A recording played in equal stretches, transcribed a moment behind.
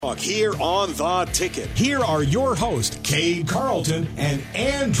Here on The Ticket. Here are your hosts, Cade Carlton and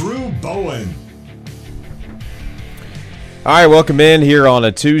Andrew Bowen. All right, welcome in here on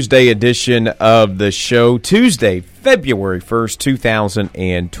a Tuesday edition of the show. Tuesday, February 1st,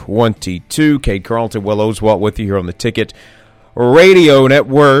 2022. Cade Carlton, Will Oswalt with you here on The Ticket Radio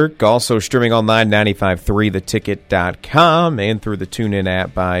Network. Also streaming online, 953theticket.com and through the TuneIn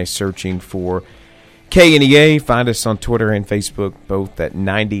app by searching for KNEA. Find us on Twitter and Facebook, both at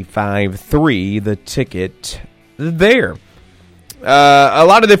 953 The Ticket there. A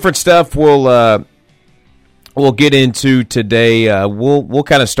lot of different stuff we'll get into today. We'll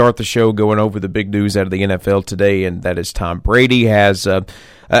kind of start the show going over the big news out of the NFL today, and that is Tom Brady has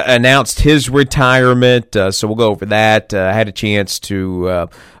announced his retirement. So we'll go over that. I had a chance to,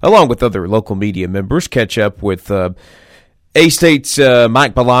 along with other local media members, catch up with A-State's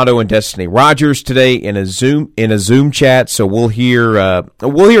Mike Bellotto and Destiny Rogers today in a Zoom chat. So we'll hear a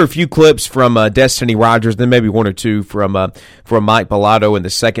few clips from Destiny Rogers, then maybe one or two from Mike Bellotto in the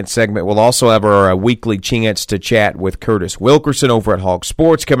second segment. We'll also have our weekly chance to chat with Curtis Wilkerson over at Hog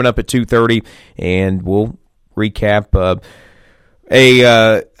Sports coming up at 2:30, and we'll recap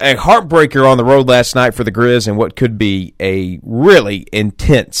a heartbreaker on the road last night for the Grizz and what could be a really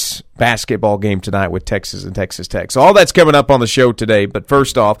intense basketball game tonight with Texas and Texas Tech. So all that's coming up on the show today. But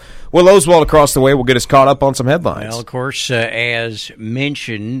first off, Will Oswalt across the way will get us caught up on some headlines. Well, of course, as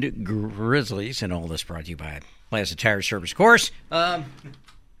mentioned, Grizzlies, and all this brought to you by Plaza Tire Service, of course. And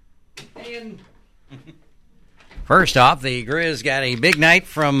first off, the Grizz got a big night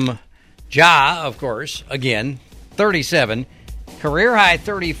from Ja, of course, again, 37. Career high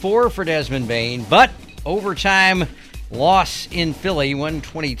 34 for Desmond Bain, but overtime loss in Philly,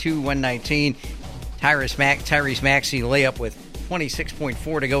 122-119. Tyrese Maxey layup with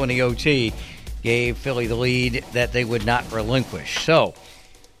 26.4 to go in the OT gave Philly the lead that they would not relinquish. So,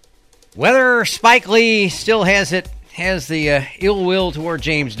 whether Spike Lee still has the ill will toward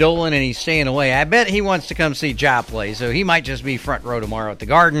James Dolan and he's staying away, I bet he wants to come see Ja play, so he might just be front row tomorrow at the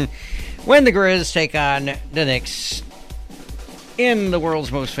Garden when the Grizz take on the Knicks in the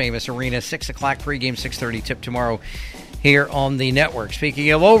world's most famous arena. 6 o'clock pregame, 6:30 tip tomorrow here on the network. Speaking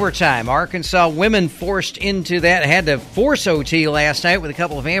of overtime, Arkansas women forced into that, had to force OT last night with a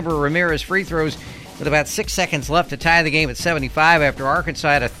couple of Amber Ramirez free throws with about 6 seconds left to tie the game at 75 after Arkansas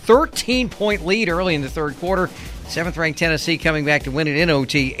had a 13-point lead early in the third quarter. 7th-ranked Tennessee coming back to win it in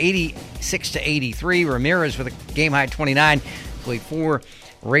OT, 86-83. Ramirez with a game-high 29, played 4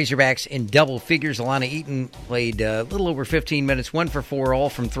 Razorbacks in double figures. Alana Eaton played a little over 15 minutes, 1 for 4, all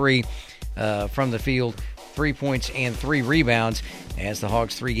from 3 from the field, 3 points and 3 rebounds. As the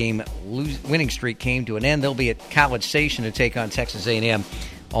Hogs' 3-game winning streak came to an end, they'll be at College Station to take on Texas A&M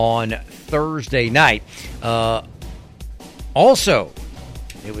on Thursday night. Also,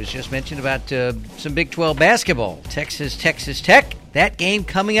 it was just mentioned about some Big 12 basketball. Texas Tech, that game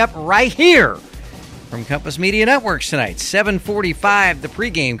coming up right here from Compass Media Networks tonight, 7:45, the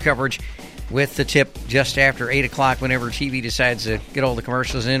pregame coverage with the tip just after 8 o'clock whenever TV decides to get all the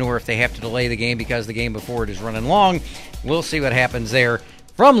commercials in, or if they have to delay the game because the game before it is running long. We'll see what happens there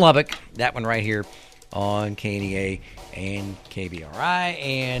from Lubbock. That one right here on KNEA and KBRI.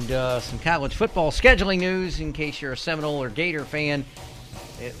 And some college football scheduling news in case you're a Seminole or Gator fan.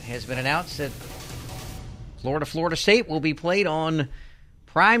 It has been announced that Florida State will be played on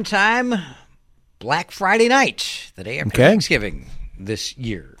primetime Black Friday night, the day after Thanksgiving this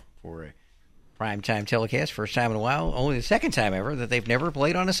year, for a primetime telecast. First time in a while, only the second time ever that they've never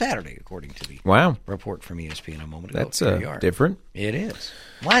played on a Saturday, according to the report from ESPN a moment ago. That's different. It is.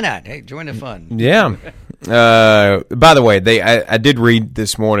 Why not? Hey, join the fun. Yeah. By the way, I did read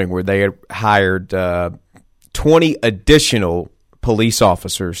this morning where they had hired 20 additional police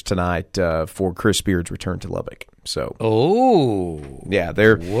officers tonight for Chris Beard's return to Lubbock. So, yeah,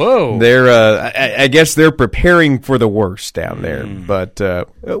 I guess they're preparing for the worst down there. But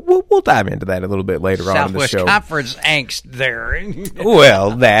we'll dive into that a little bit later on in the show. Southwest Conference angst there.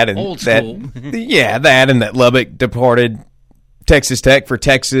 Well, that and old school. that and that Lubbock departed Texas Tech for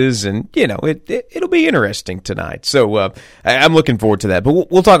Texas, and it'll be interesting tonight. So I'm looking forward to that.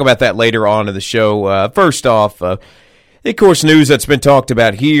 But we'll talk about that later on in the show. First off. Of course, news that's been talked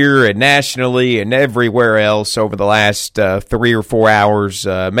about here and nationally and everywhere else over the last 3 or 4 hours,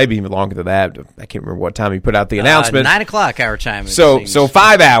 maybe even longer than that. I can't remember what time he put out the announcement. 9 o'clock our time. So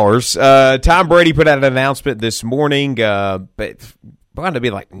 5 hours. Tom Brady put out an announcement this morning, but it's going to be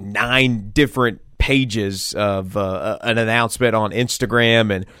like 9 different pages of an announcement on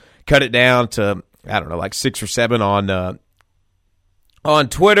Instagram and cut it down to, I don't know, like 6 or 7 on on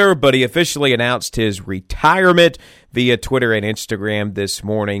Twitter, but he officially announced his retirement via Twitter and Instagram this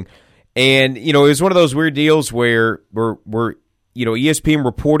morning. And, it was one of those weird deals where ESPN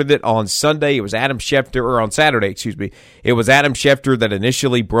reported it on Sunday. It was Adam Schefter, or on Saturday, excuse me. It was Adam Schefter that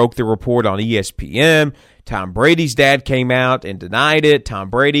initially broke the report on ESPN. Tom Brady's dad came out and denied it. Tom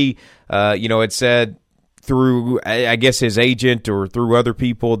Brady, had said through, I guess, his agent or through other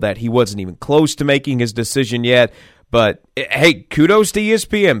people that he wasn't even close to making his decision yet. But, hey, kudos to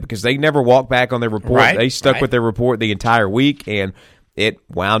ESPN because they never walked back on their report. Right, they stuck with their report the entire week, and it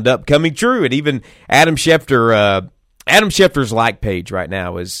wound up coming true. And even Adam Schefter's like page right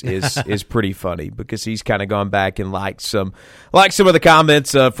now is pretty funny because he's kind of gone back and liked some of the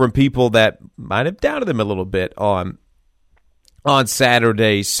comments from people that might have doubted him a little bit on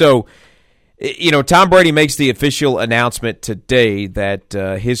Saturday. So, Tom Brady makes the official announcement today that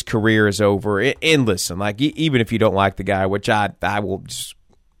his career is over. And listen, even if you don't like the guy, which I will just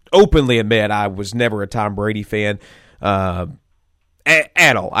openly admit I was never a Tom Brady fan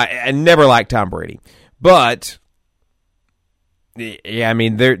at all. I never liked Tom Brady. But, yeah, I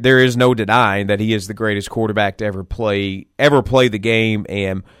mean, there is no denying that he is the greatest quarterback to ever play the game,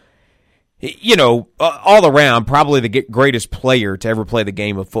 and all around, probably the greatest player to ever play the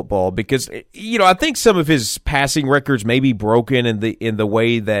game of football because, I think some of his passing records may be broken in the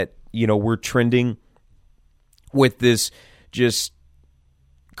way that, we're trending with this just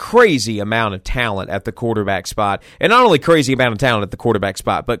crazy amount of talent at the quarterback spot. And not only crazy amount of talent at the quarterback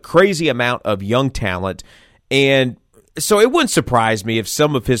spot, but crazy amount of young talent. And so it wouldn't surprise me if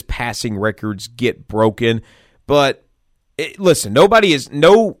some of his passing records get broken, but listen,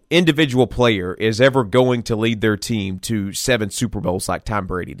 no individual player is ever going to lead their team to 7 Super Bowls like Tom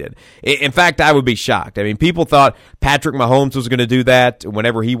Brady did. In fact, I would be shocked. I mean, people thought Patrick Mahomes was going to do that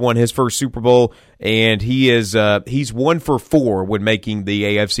whenever he won his first Super Bowl, and he's 1 for 4 when making the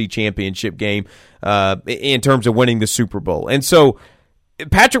AFC Championship game in terms of winning the Super Bowl. And so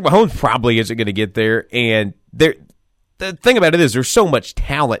Patrick Mahomes probably isn't going to get there, and the thing about it is there's so much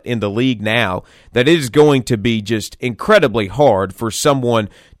talent in the league now that it is going to be just incredibly hard for someone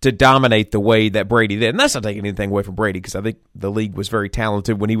to dominate the way that Brady did. And that's not taking anything away from Brady because I think the league was very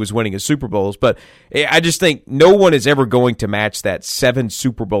talented when he was winning his Super Bowls. But I just think no one is ever going to match that 7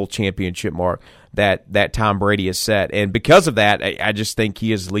 Super Bowl championship mark that Tom Brady has set. And because of that, I just think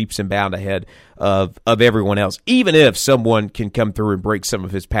he is leaps and bounds ahead of everyone else. Even if someone can come through and break some of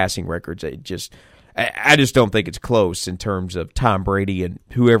his passing records, I just don't think it's close in terms of Tom Brady and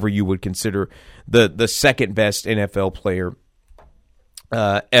whoever you would consider the second best NFL player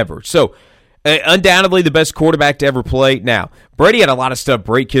ever. So, undoubtedly the best quarterback to ever play. Now, Brady had a lot of stuff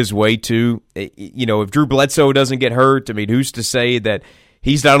break his way too. If Drew Bledsoe doesn't get hurt, I mean, who's to say that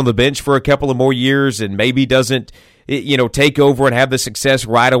he's not on the bench for a couple of more years and maybe doesn't, take over and have the success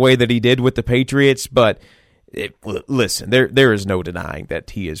right away that he did with the Patriots? But listen, there is no denying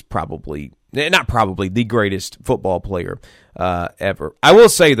that he is the greatest football player ever. I will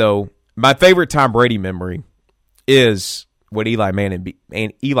say, though, my favorite Tom Brady memory is when Eli Manning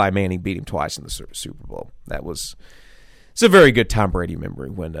beat him twice in the Super Bowl. It's a very good Tom Brady memory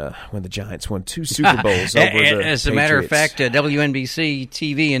when the Giants won 2 Super Bowls over the Patriots. As a matter of fact, WNBC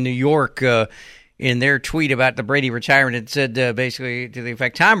TV in New York, in their tweet about the Brady retirement, it said basically to the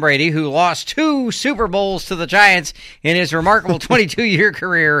effect, Tom Brady, who lost 2 Super Bowls to the Giants in his remarkable 22-year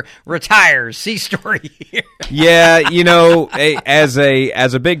career, retires. See story here. Yeah, as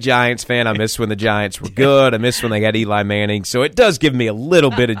a big Giants fan, I miss when the Giants were good. I miss when they had Eli Manning. So it does give me a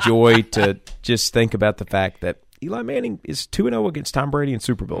little bit of joy to just think about the fact that Eli Manning is 2-0 against Tom Brady in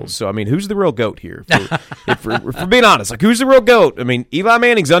Super Bowls. So, I mean, who's the real GOAT here? If we're being honest, who's the real GOAT? I mean, Eli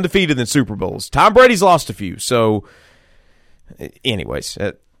Manning's undefeated in Super Bowls. Tom Brady's lost a few. So, anyways,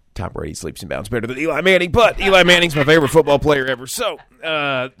 Tom Brady sleeps and bounds better than Eli Manning, but Eli Manning's my favorite football player ever. So,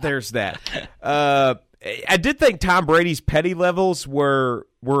 there's that. I did think Tom Brady's petty levels were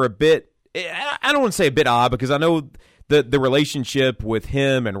a bit, I don't want to say a bit odd because I know the relationship with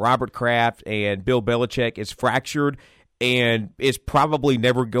him and Robert Kraft and Bill Belichick is fractured and is probably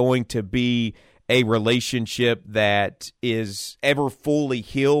never going to be a relationship that is ever fully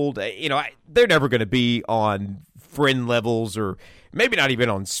healed. They're never going to be on friend levels or maybe not even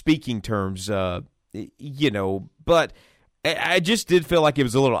on speaking terms, but I just did feel like it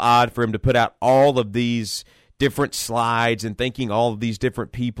was a little odd for him to put out all of these different slides and thanking all of these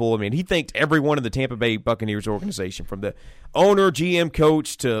different people. I mean, he thanked everyone in the Tampa Bay Buccaneers organization, from the owner, GM,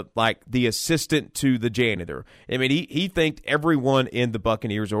 coach, to the assistant to the janitor. I mean, he thanked everyone in the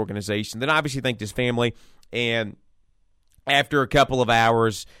Buccaneers organization. Then obviously thanked his family, and after a couple of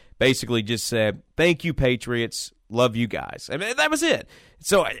hours, basically just said, "Thank you, Patriots. love you guys. I mean, that was it.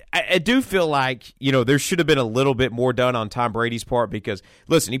 So I do feel like, there should have been a little bit more done on Tom Brady's part because,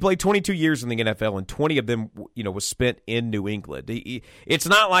 listen, he played 22 years in the NFL and 20 of them, was spent in New England. It's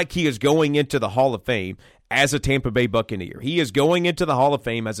not like he is going into the Hall of Fame as a Tampa Bay Buccaneer. He is going into the Hall of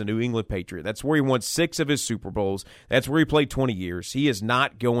Fame as a New England Patriot. That's where he won 6 of his Super Bowls. That's where he played 20 years. He is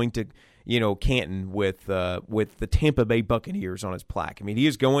not going to, Canton with the Tampa Bay Buccaneers on his plaque. I mean, he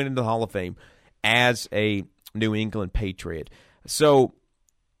is going into the Hall of Fame as a New England Patriot. So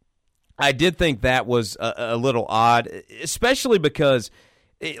I did think that was a little odd, especially because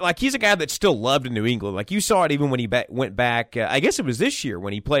he's a guy that's still loved in New England. Like, you saw it even when he went back, I guess it was this year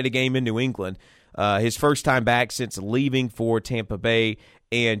when he played a game in New England, his first time back since leaving for Tampa Bay,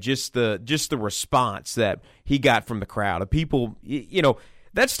 and just the response that he got from the crowd of people.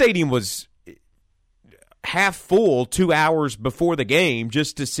 That stadium was half full 2 hours before the game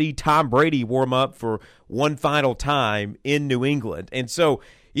just to see Tom Brady warm up for one final time in New England. And so,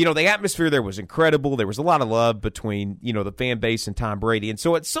 the atmosphere there was incredible. There was a lot of love between, the fan base and Tom Brady. And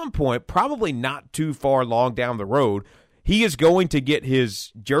so at some point, probably not too far long down the road, he is going to get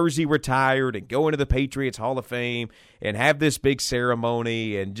his jersey retired and go into the Patriots Hall of Fame and have this big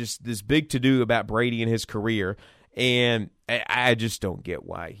ceremony and just this big to-do about Brady and his career. And I just don't get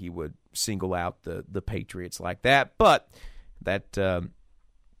why he would single out the Patriots like that. But that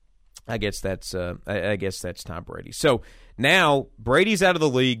I guess that's Tom Brady. So now Brady's out of the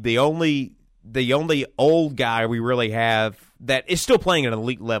league. The only old guy we really have that is still playing at an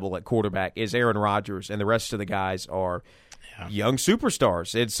elite level at quarterback is Aaron Rodgers, and the rest of the guys are young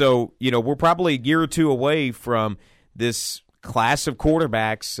superstars. And so, we're probably a year or two away from this class of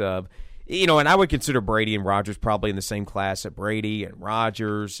quarterbacks. And I would consider Brady and Rodgers probably in the same class at Brady and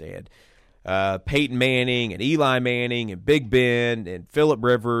Rodgers and Peyton Manning and Eli Manning and Big Ben and Phillip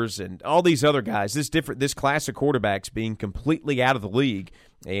Rivers and all these other guys. This class of quarterbacks being completely out of the league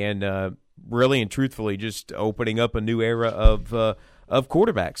and really and truthfully just opening up a new era of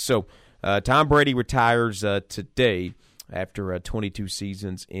quarterbacks. So Tom Brady retires today after 22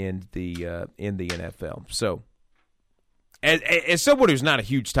 seasons in the NFL. So as someone who's not a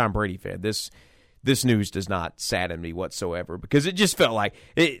huge Tom Brady fan, this news does not sadden me whatsoever because it just felt like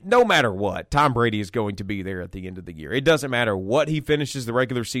no matter what, Tom Brady is going to be there at the end of the year. It doesn't matter what he finishes the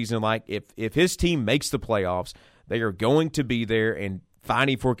regular season like. If his team makes the playoffs, they are going to be there and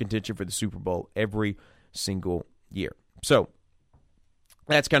fighting for contention for the Super Bowl every single year. So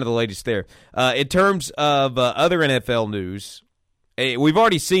that's kind of the latest there. In terms of other NFL news, we've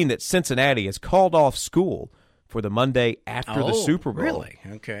already seen that Cincinnati has called off school for the Monday after the Super Bowl. Really?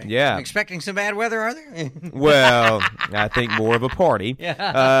 Okay. Yeah. Expecting some bad weather, are they? Well, I think more of a party.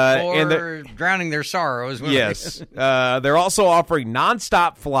 Yeah. Or drowning their sorrows. Yes. They're also offering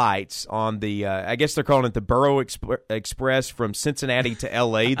nonstop flights on the, I guess they're calling it the Burrow Express from Cincinnati to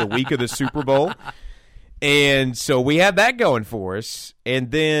L.A. the week of the Super Bowl. And so we have that going for us.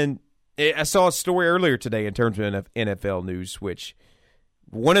 And then I saw a story earlier today in terms of NFL news, which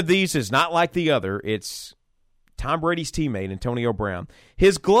one of these is not like the other. It's Tom Brady's teammate, Antonio Brown.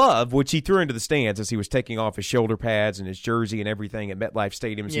 His glove, which he threw into the stands as he was taking off his shoulder pads and his jersey and everything at MetLife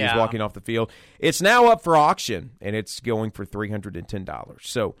Stadium as he was walking off the field, it's now up for auction, and it's going for $310.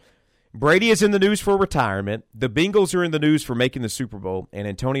 So Brady is in the news for retirement. The Bengals are in the news for making the Super Bowl, and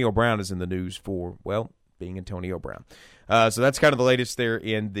Antonio Brown is in the news for, well, being Antonio Brown. So that's kind of the latest there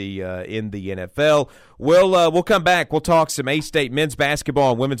in the NFL. We'll come back. We'll talk some A-State men's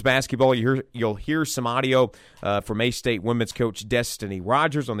basketball and women's basketball. You'll hear some audio from A-State women's coach Destiny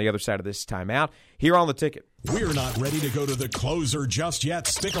Rogers on the other side of this timeout here on The Ticket. We're not ready to go to the closer just yet.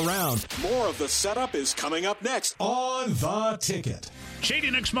 Stick around. More of the setup is coming up next on The Ticket.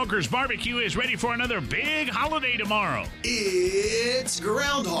 Shady Nook Smokers Barbecue is ready for another big holiday tomorrow. It's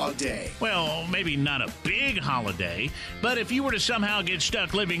Groundhog Day. Well, maybe not a big holiday, but if you were to somehow get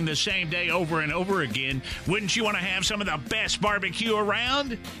stuck living the same day over and over again, wouldn't you want to have some of the best barbecue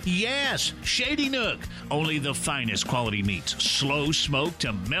around? Yes, Shady Nook. Only the finest quality meats, slow smoked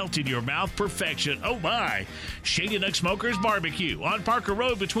to melt in your mouth perfection. Oh my! Shady Nook Smokers Barbecue on Parker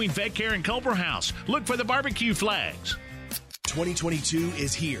Road between Vet Care and Culver House. Look for the barbecue flags. 2022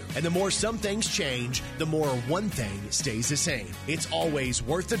 is here, and the more some things change, the more one thing stays the same. It's always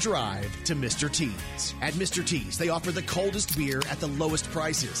worth the drive to Mr. T's. At Mr. T's, they offer the coldest beer at the lowest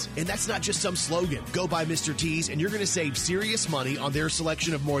prices. And that's not just some slogan. Go by Mr. T's and you're going to save serious money on their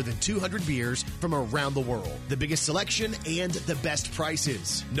selection of more than 200 beers from around the world. The biggest selection and the best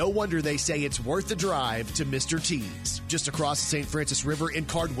prices. No wonder they say it's worth the drive to Mr. T's. Just across the St. Francis River in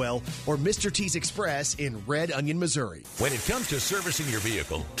Cardwell or Mr. T's Express in Red Onion, Missouri. When it comes comes to servicing your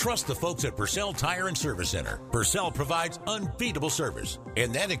vehicle, trust the folks at Purcell Tire and Service Center. Purcell provides unbeatable service,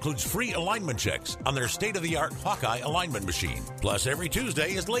 and that includes free alignment checks on their state-of-the-art Hawkeye alignment machine. Plus, every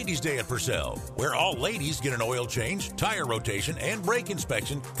Tuesday is Ladies' Day at Purcell, where all ladies get an oil change, tire rotation, and brake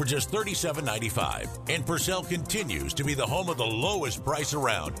inspection for just $37.95. And Purcell continues to be the home of the lowest price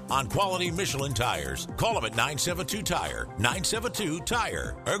around on quality Michelin tires. Call them at 972-TIRE,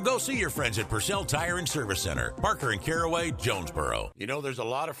 972-TIRE, or go see your friends at Purcell Tire and Service Center, Parker and Caraway, Jonesboro. You know, there's a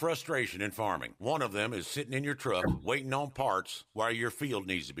lot of frustration in farming. One of them is sitting in your truck waiting on parts while your field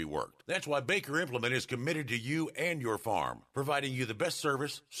needs to be worked. That's why Baker Implement is committed to you and your farm, providing you the best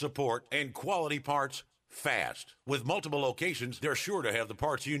service, support, and quality parts fast. With multiple locations, they're sure to have the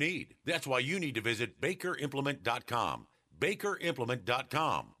parts you need. That's why you need to visit BakerImplement.com.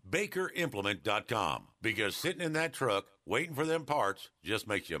 BakerImplement.com. BakerImplement.com. Because sitting in that truck waiting for them parts just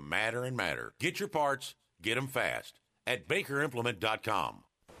makes you madder and madder. Get your parts, get them fast at BakerImplement.com.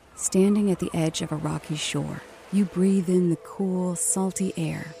 Standing at the edge of a rocky shore, you breathe in the cool, salty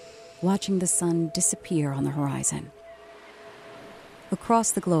air, watching the sun disappear on the horizon.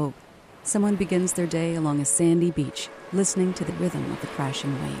 Across the globe, someone begins their day along a sandy beach, listening to the rhythm of the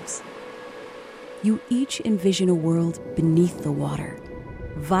crashing waves. You each envision a world beneath the water,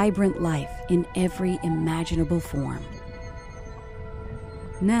 vibrant life in every imaginable form.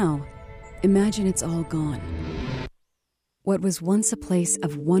 Now, imagine it's all gone. What was once a place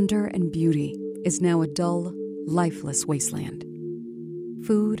of wonder and beauty is now a dull, lifeless wasteland.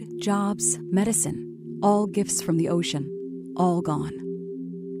 Food, jobs, medicine, all gifts from the ocean, all gone.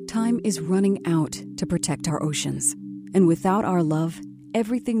 Time is running out to protect our oceans, and without our love,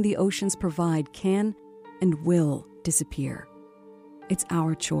 everything the oceans provide can and will disappear. It's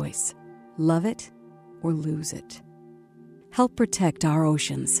our choice. Love it or lose it. Help protect our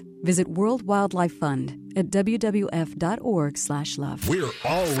oceans. Visit World Wildlife Fund at wwf.org/love. We're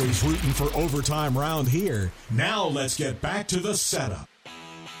always rooting for overtime round here. Now let's get back to the setup.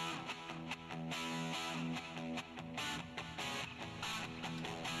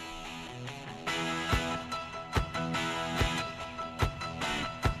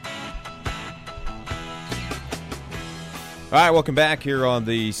 All right, welcome back here on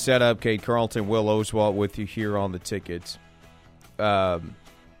the setup. Cade Carlton, Will Oswalt with you here on the tickets.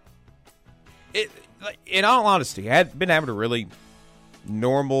 In all honesty, I had been having a really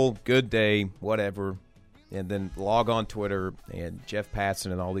normal, good day, whatever, and then log on Twitter, and Jeff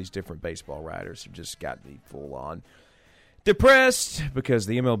Passan and all these different baseball writers have just got me full-on depressed because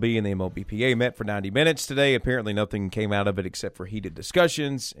the MLB and the MLBPA met for 90 minutes today. Apparently nothing came out of it except for heated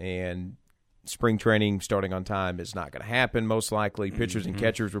discussions, and spring training starting on time is not going to happen, most likely. Pitchers and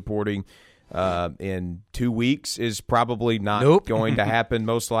catchers reporting in 2 weeks is probably not going to happen,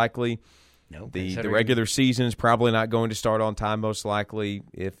 most likely. The regular season is probably not going to start on time, most likely.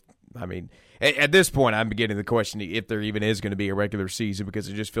 At this point, I'm beginning to question if there even is going to be a regular season because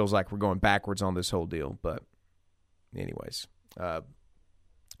it just feels like we're going backwards on this whole deal. But anyways,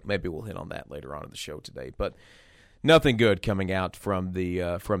 maybe we'll hit on that later on in the show today. But nothing good coming out from the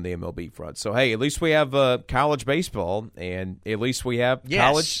MLB front. So, hey, at least we have college baseball, and at least we have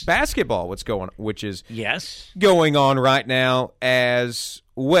college basketball, which is going on right now as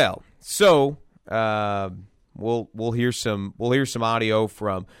well. So, we'll hear some audio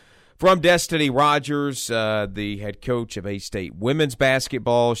from Destiny Rogers, the head coach of A-State women's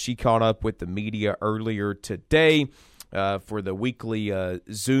basketball. She caught up with the media earlier today for the weekly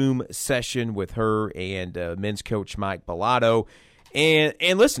Zoom session with her and men's coach Mike Bellotto. And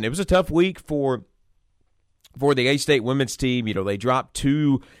listen, it was a tough week for the A-State women's team. You know, they dropped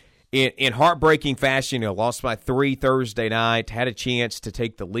two in heartbreaking fashion. Lost by 3 Thursday night, had a chance to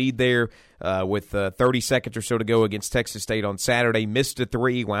take the lead there with 30 seconds or so to go against Texas State on Saturday. Missed a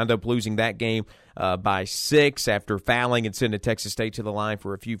 3, wound up losing that game by 6 after fouling and sending Texas State to the line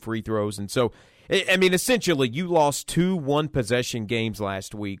for a few free throws. And so, I mean, essentially, you lost 2 one-possession games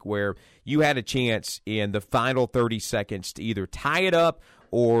last week where you had a chance in the final 30 seconds to either tie it up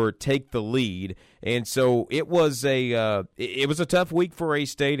or take the lead. And so it was a tough week for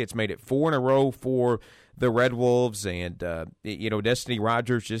A-State. It's made it 4 in a row for the Red Wolves. And, Destiny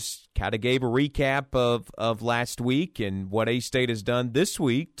Rogers just kind of gave a recap of last week and what A-State has done this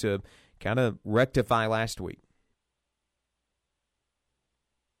week to kind of rectify last week.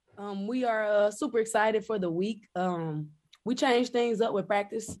 We are super excited for the week. We changed things up with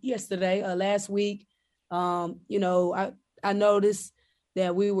practice yesterday, last week. I noticed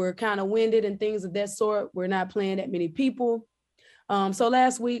that we were kind of winded and things of that sort. We're not playing that many people. So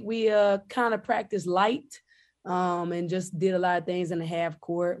last week we kind of practiced light and just did a lot of things in the half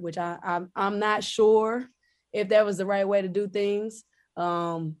court, which I'm not sure if that was the right way to do things.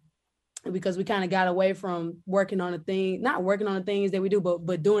 Because we kind of got away from not working on the things that we do,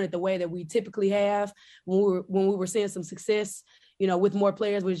 but doing it the way that we typically have when we were seeing some success, with more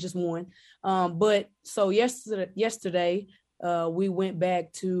players, which just one. But so yesterday, we went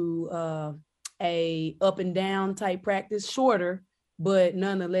back to a up and down type practice, shorter, but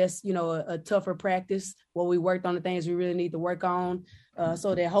nonetheless, a tougher practice where we worked on the things we really need to work on,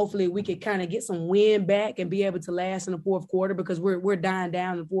 so that hopefully we could kind of get some wind back and be able to last in the fourth quarter, because we're dying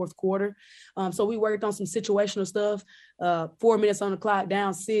down in the fourth quarter. So we worked on some situational stuff, 4 minutes on the clock,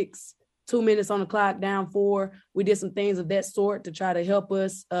 down 6, 2 minutes on the clock, down 4. We did some things of that sort to try to help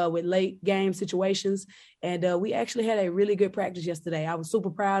us with late game situations. And we actually had a really good practice yesterday. I was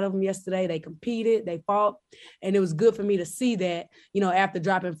super proud of them yesterday. They competed, they fought, and it was good for me to see that, after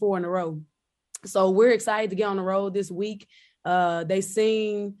dropping 4 in a row. So we're excited to get on the road this week. They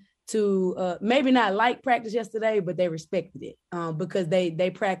seem to maybe not like practice yesterday, but they respected it because they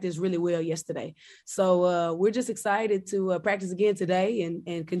practiced really well yesterday. So we're just excited to practice again today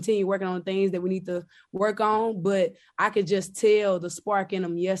and continue working on things that we need to work on. But I could just tell the spark in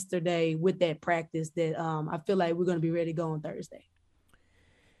them yesterday with that practice that I feel like we're going to be ready to go on Thursday.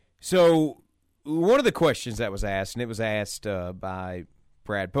 So one of the questions that was asked, and it was asked by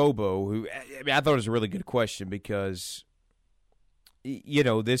Brad Bobo, who I thought it was a really good question because –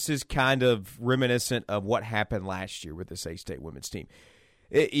 this is kind of reminiscent of what happened last year with this A-State women's team.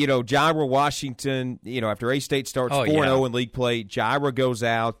 Jaira Washington, after A-State starts 4-0 in league play, Jaira goes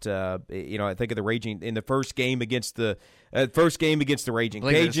out, I think of the Raging in the first game against the Raging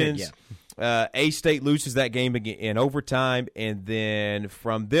Cajuns. A-State loses that game in overtime, and then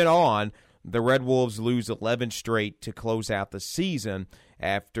from then on, the Red Wolves lose 11 straight to close out the season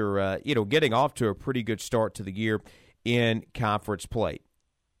after, getting off to a pretty good start to the year in conference play.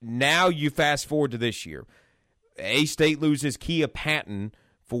 Now you fast forward to this year. A-State loses Kia Patton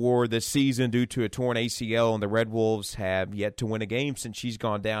for the season due to a torn ACL, and the Red Wolves have yet to win a game since she's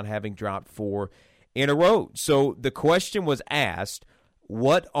gone down, having dropped 4 in a row. So the question was asked,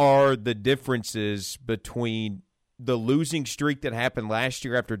 what are the differences between the losing streak that happened last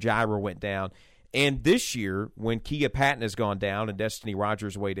year after Jaira went down and this year when Kia Patton has gone down and Destiny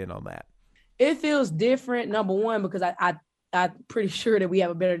Rogers weighed in on that? It feels different, number one, because I'm pretty sure that we have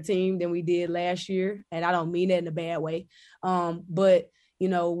a better team than we did last year, and I don't mean that in a bad way. But,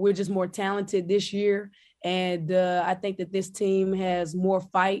 we're just more talented this year, and I think that this team has more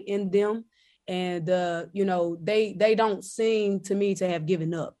fight in them, and, they don't seem to me to have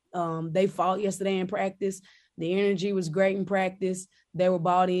given up. They fought yesterday in practice. The energy was great in practice. They were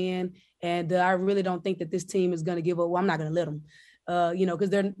bought in, and I really don't think that this team is going to give up. Well, I'm not going to let them.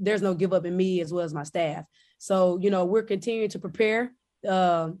 Because there's no give up in me as well as my staff. So, we're continuing to prepare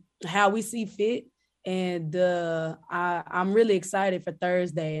how we see fit. And I'm really excited for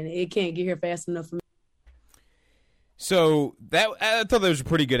Thursday, and it can't get here fast enough for me. So I thought that was a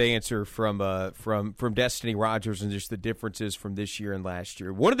pretty good answer from Destiny Rogers and just the differences from this year and last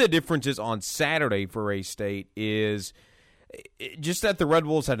year. One of the differences on Saturday for A-State is just that the Red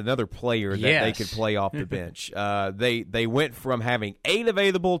Wolves had another player that they could play off the bench. They went from having 8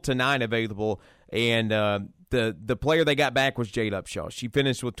 available to 9 available, and the player they got back was Jade Upshaw. She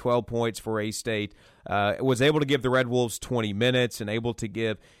finished with 12 points for A-State, was able to give the Red Wolves 20 minutes and able to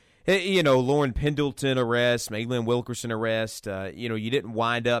give Lauren Pendleton a rest, Maylin Wilkerson a rest. You didn't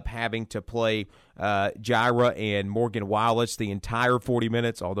wind up having to play Jaira and Morgan Wallace the entire 40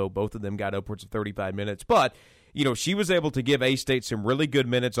 minutes, although both of them got upwards of 35 minutes. But she was able to give A-State some really good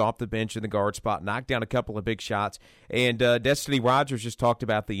minutes off the bench in the guard spot, knock down a couple of big shots. And Destiny Rogers just talked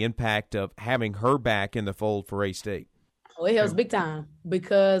about the impact of having her back in the fold for A-State. Oh, it helps big time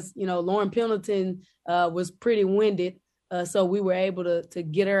because, Lauren Pendleton was pretty winded. So we were able to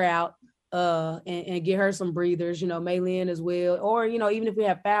get her out and get her some breathers, Maylin as well. Or, even if we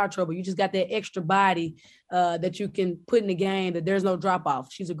have foul trouble, you just got that extra body that you can put in the game, that there's no drop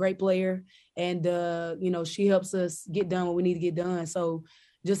off. She's a great player. And, she helps us get done what we need to get done. So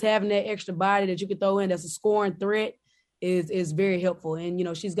just having that extra body that you can throw in that's a scoring threat is very helpful.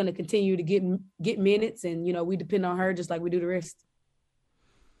 And, she's going to continue to get minutes. And, we depend on her just like we do the rest.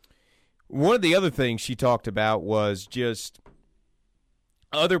 One of the other things she talked about was just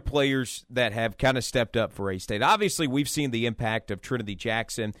other players that have kind of stepped up for A-State. Obviously, we've seen the impact of Trinity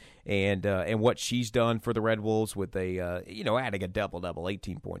Jackson and what she's done for the Red Wolves with adding a double-double,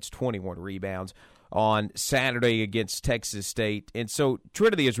 18 points, 21 rebounds on Saturday against Texas State. And so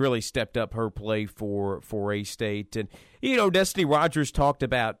Trinity has really stepped up her play for A-State. And, Destiny Rogers talked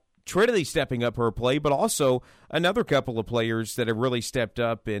about Trinity stepping up her play, but also another couple of players that have really stepped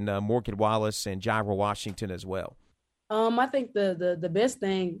up in Morgan Wallace and Jira Washington as well. I think the best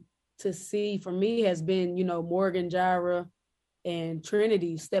thing to see for me has been, Morgan, Jira, and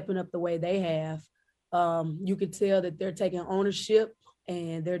Trinity stepping up the way they have. You could tell that they're taking ownership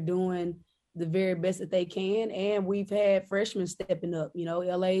and they're doing the very best that they can. And we've had freshmen stepping up.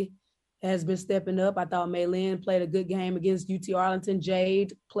 LA has been stepping up. I thought Maylin played a good game against UT Arlington.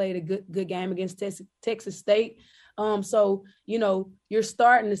 Jade played a good game against Texas State. So, you're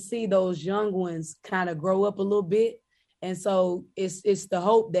starting to see those young ones kind of grow up a little bit. And so it's the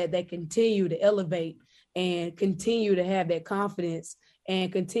hope that they continue to elevate and continue to have that confidence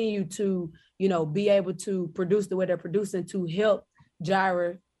and continue to, be able to produce the way they're producing to help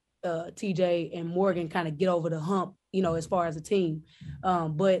Jira, TJ, and Morgan kind of get over the hump, as far as a team.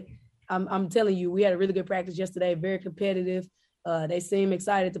 But I'm telling you, we had a really good practice yesterday, very competitive. They seem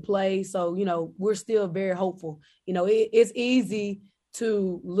excited to play. So, we're still very hopeful. It's easy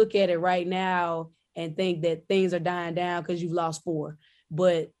to look at it right now and think that things are dying down because you've lost 4.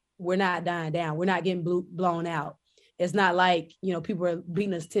 But we're not dying down. We're not getting blown out. It's not like, people are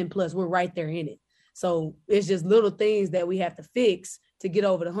beating us 10+. We're right there in it. So it's just little things that we have to fix to get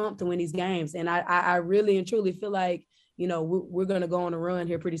over the hump to win these games. And I really and truly feel like, we're going to go on a run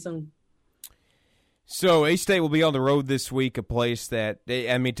here pretty soon. So A-State will be on the road this week, a place that,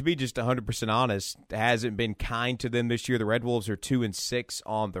 to be just 100% honest, hasn't been kind to them this year. The Red Wolves are 2-6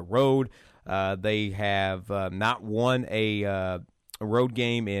 on the road. They have not won a road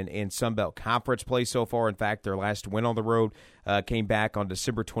game in Sunbelt Conference play so far. In fact, their last win on the road came back on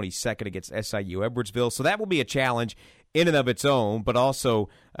December 22nd against SIU Edwardsville. So that will be a challenge in and of its own, but also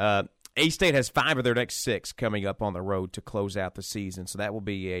A-State has 5 of their next 6 coming up on the road to close out the season. So that will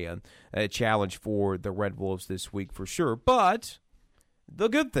be a challenge for the Red Wolves this week for sure. But the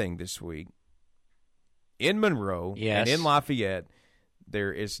good thing this week, in Monroe and in Lafayette,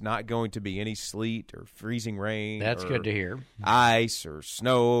 there is not going to be any sleet or freezing rain. That's good to hear. Ice or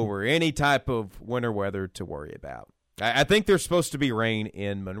snow or any type of winter weather to worry about. I think there's supposed to be rain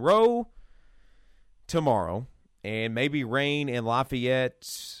in Monroe tomorrow, and maybe rain in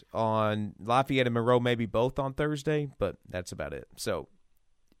Lafayette and Monroe, maybe both on Thursday, but that's about it. So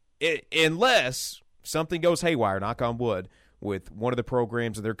unless something goes haywire, knock on wood, with one of the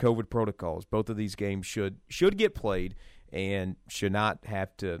programs and their COVID protocols, both of these games should get played and should not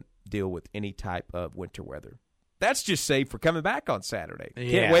have to deal with any type of winter weather. That's just safe for coming back on Saturday.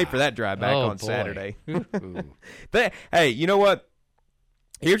 Yeah. Can't wait for that drive back on boy. Saturday. Hey, you know what?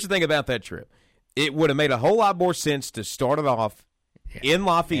 Here's the thing about that trip. It would have made a whole lot more sense to start it off in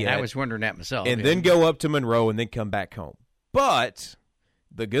Lafayette. And I was wondering that myself. And then go up to Monroe and then come back home. But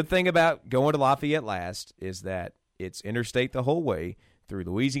the good thing about going to Lafayette last is that it's interstate the whole way through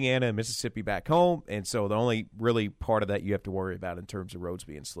Louisiana and Mississippi back home, and so the only really part of that you have to worry about in terms of roads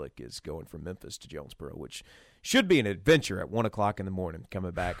being slick is going from Memphis to Jonesboro, which should be an adventure at 1 o'clock in the morning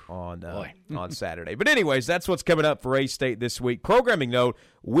coming back on Saturday. But anyways, that's what's coming up for A-State this week. Programming note,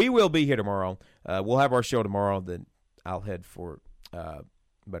 we will be here tomorrow. We'll have our show tomorrow, then I'll head for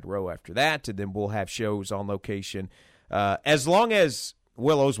Monroe after that, and then we'll have shows on location as long as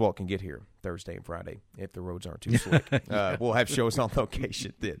Will Oswalt can get here Thursday and Friday if the roads aren't too slick. We'll have shows on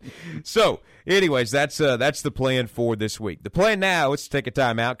location then. So, anyways, that's the plan for this week. The plan now is to take a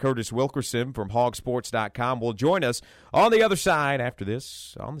time out. Curtis Wilkerson from hogsports.com will join us on the other side after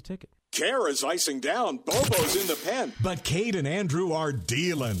this on The Ticket. Care is icing down. Bobo's in the pen. But Kate and Andrew are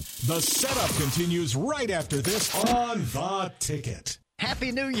dealing. The setup continues right after this on The Ticket.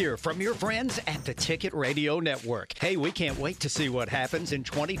 Happy New Year from your friends at the Ticket Radio Network. Hey, we can't wait to see what happens in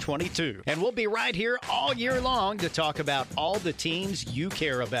 2022. And we'll be right here all year long to talk about all the teams you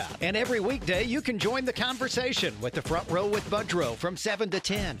care about. And every weekday, you can join the conversation with the Front Row with Budrow from 7 to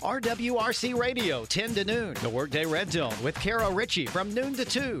 10. RWRC Radio, 10 to noon. The Workday Red Zone with Kara Ritchie from noon to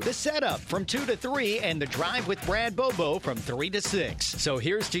 2. The Setup from 2 to 3. And The Drive with Brad Bobo from 3 to 6. So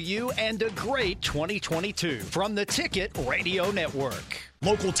here's to you and a great 2022 from the Ticket Radio Network.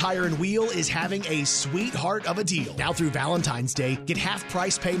 Local Tire and Wheel is having a sweetheart of a deal. Now through Valentine's Day, get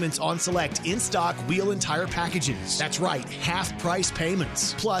half-price payments on select in-stock wheel and tire packages. That's right, half-price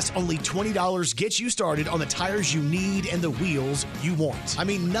payments. Plus, only $20 gets you started on the tires you need and the wheels you want. I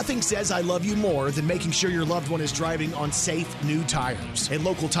mean, nothing says I love you more than making sure your loved one is driving on safe, new tires. And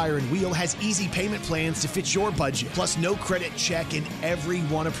Local Tire and Wheel has easy payment plans to fit your budget. Plus, no credit check and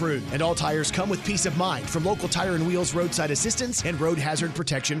everyone approved. And all tires come with peace of mind from Local Tire and Wheel's roadside assistance and road hazard hazard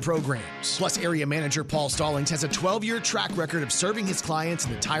protection programs. Plus, area manager Paul Stallings has a 12-year track record of serving his clients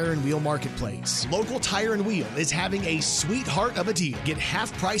in the tire and wheel marketplace. Local Tire and Wheel is having a sweetheart of a deal. Get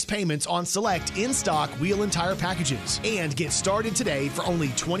half-price payments on select in-stock wheel and tire packages. And get started today for only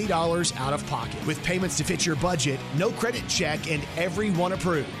 $20 out of pocket. With payments to fit your budget, no credit check, and everyone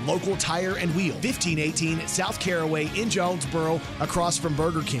approved. Local Tire and Wheel, 1518 South Caraway in Jonesboro, across from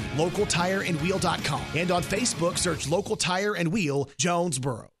Burger King. LocalTireandWheel.com. And on Facebook, search Local Tire and Wheel,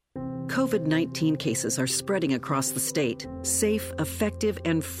 Jonesboro. COVID-19 cases are spreading across the state. Safe, effective,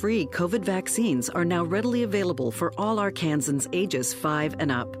 and free COVID vaccines are now readily available for all Arkansans ages 5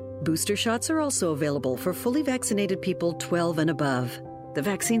 and up. Booster shots are also available for fully vaccinated people 12 and above. The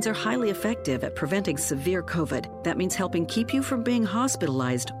vaccines are highly effective at preventing severe COVID. That means helping keep you from being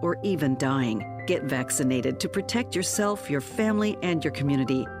hospitalized or even dying. Get vaccinated to protect yourself, your family, and your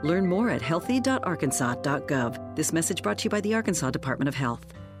community. Learn more at healthy.arkansas.gov. This message brought to you by the Arkansas Department of Health.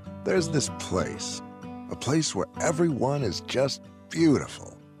 There's this place, a place where everyone is just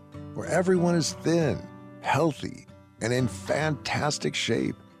beautiful, where everyone is thin, healthy, and in fantastic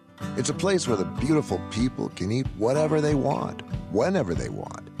shape. It's a place where the beautiful people can eat whatever they want, whenever they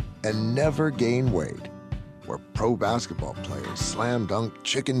want, and never gain weight. Where pro basketball players slam dunk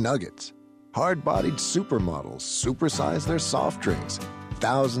chicken nuggets, hard-bodied supermodels supersize their soft drinks.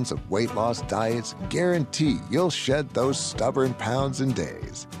 Thousands of weight loss diets guarantee you'll shed those stubborn pounds in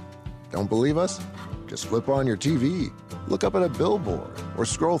days. Don't believe us? Just flip on your TV, look up at a billboard, or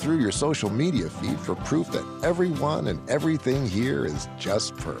scroll through your social media feed for proof that everyone and everything here is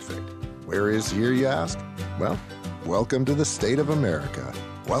just perfect. Where is here, you ask? Well, welcome to the state of America.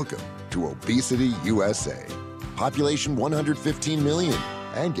 Welcome to Obesity USA. Population 115 million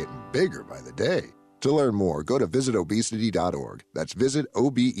and getting bigger by the day. To learn more, go to visitobesity.org. That's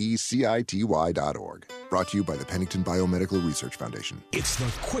visitobecity.org. Brought to you by the Pennington Biomedical Research Foundation. It's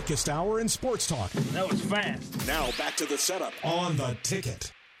the quickest hour in sports talk. That was fast. Now back to the setup On the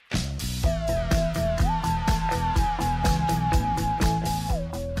Ticket.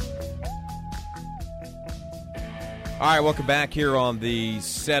 All right, welcome back here on the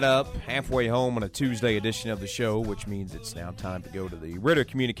setup, halfway home on a Tuesday edition of the show, which means it's now time to go to the Ritter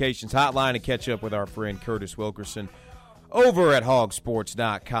Communications hotline and catch up with our friend Curtis Wilkerson over at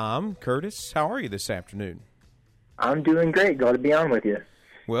hogsports.com. Curtis, how are you this afternoon? I'm doing great. Glad to be on with you.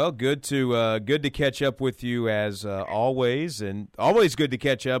 Well, good to catch up with you as always, and always good to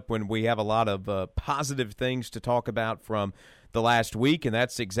catch up when we have a lot of positive things to talk about from the last week, and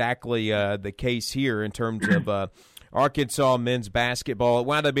that's exactly the case here in terms of Arkansas men's basketball. It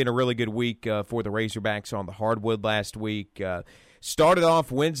wound up being a really good week for the Razorbacks on the hardwood last week. Started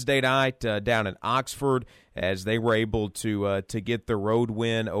off Wednesday night down in Oxford as they were able to get the road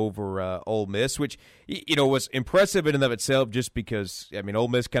win over Ole Miss, which was impressive in and of itself just because, Ole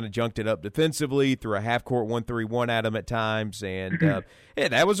Miss kind of junked it up defensively, threw a half-court 1-3-1 at them at times, and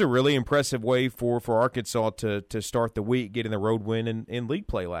that was a really impressive way for Arkansas to start the week, getting the road win in league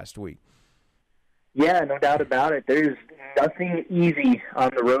play last week. Yeah, no doubt about it. There's nothing easy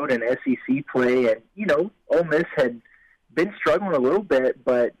on the road in SEC play, and, Ole Miss had been struggling a little bit,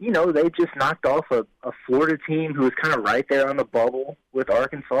 but, they just knocked off a Florida team who was kind of right there on the bubble with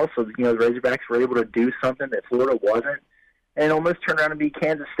Arkansas, so, the Razorbacks were able to do something that Florida wasn't, and Ole Miss turned around and beat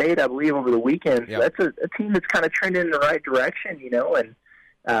Kansas State, I believe, over the weekend. Yep. So that's a team that's kind of trending in the right direction, and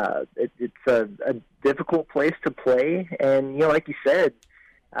it's a difficult place to play, and, like you said,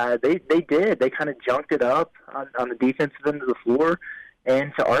 they did. They kind of junked it up on the defensive end of the floor.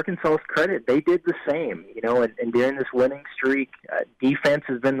 And to Arkansas's credit, they did the same. And during this winning streak, defense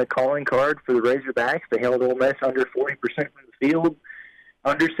has been the calling card for the Razorbacks. They held Ole Miss under 40% from the field,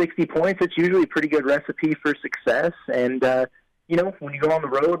 under 60 points. It's usually a pretty good recipe for success. And, when you go on the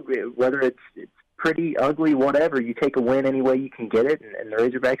road, whether it's pretty, ugly, whatever, you take a win any way you can get it. And the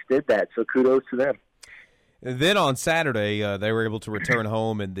Razorbacks did that. So kudos to them. And then on Saturday, they were able to return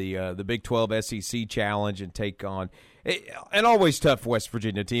home in the Big 12 SEC Challenge and take on an always tough West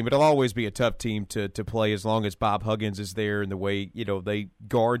Virginia team. It'll always be a tough team to play as long as Bob Huggins is there and the way they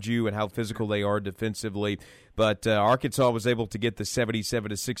guard you and how physical they are defensively. But Arkansas was able to get the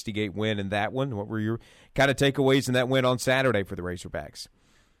 77-68 win in that one. What were your kind of takeaways in that win on Saturday for the Razorbacks?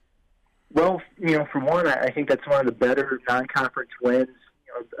 Well, for one, I think that's one of the better non-conference wins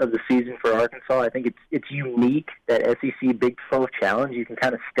of the season for Arkansas. I think it's unique that SEC Big 12 Challenge. You can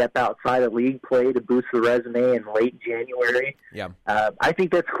kind of step outside of league play to boost the resume in late January. Yeah, I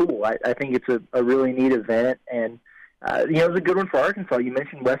think that's cool. I think it's a really neat event, and it was a good one for Arkansas. You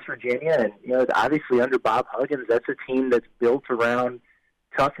mentioned West Virginia, and obviously under Bob Huggins, that's a team that's built around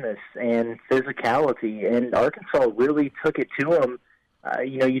toughness and physicality, and Arkansas really took it to them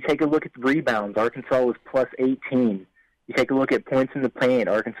You take a look at the rebounds. Arkansas was plus 18. You take a look at points in the paint.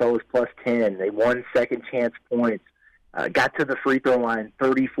 Arkansas was plus 10. They won second chance points. Got to the free throw line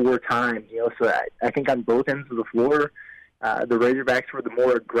 34 times. So I think on both ends of the floor, the Razorbacks were the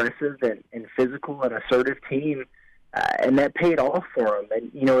more aggressive and physical and assertive team, and that paid off for them.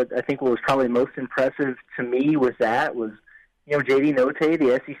 And, I think what was probably most impressive to me with that was, J.D. Note,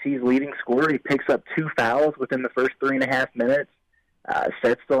 the SEC's leading scorer, he picks up 2 fouls within the first 3.5 minutes,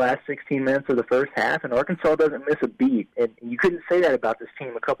 sets the last 16 minutes of the first half, and Arkansas doesn't miss a beat. And you couldn't say that about this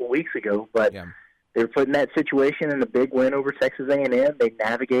team a couple weeks ago, but they were put in that situation in a big win over Texas A&M. They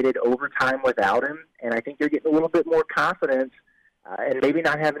navigated overtime without him, and I think they're getting a little bit more confidence and maybe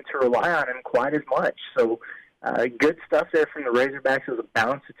not having to rely on him quite as much. So good stuff there from the Razorbacks. It was a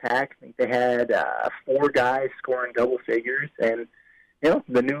balanced attack. I think they had 4 guys scoring double figures, and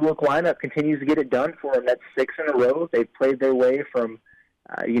the new look lineup continues to get it done for them. That's 6 in a row. They've played their way from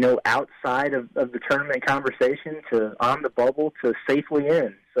outside of the tournament conversation to on the bubble to safely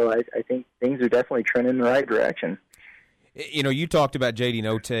in. So I think things are definitely trending in the right direction. You talked about J.D.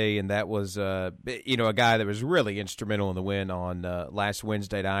 Note, and that was, a guy that was really instrumental in the win on last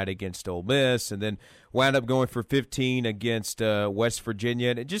Wednesday night against Ole Miss, and then wound up going for 15 against West Virginia.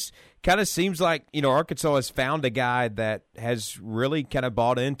 And it just kind of seems like, Arkansas has found a guy that has really kind of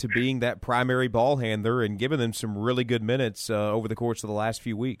bought into being that primary ball handler and given them some really good minutes over the course of the last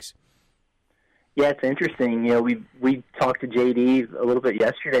few weeks. Yeah, it's interesting. We talked to J.D. a little bit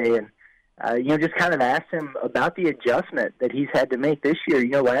yesterday, and just kind of asked him about the adjustment that he's had to make this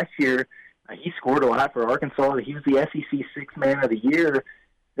year. Last year he scored a lot for Arkansas. He was the SEC Sixth Man of the Year.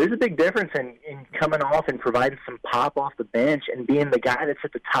 There's a big difference in coming off and providing some pop off the bench and being the guy that's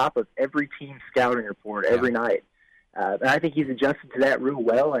at the top of every team scouting report every night. And I think he's adjusted to that real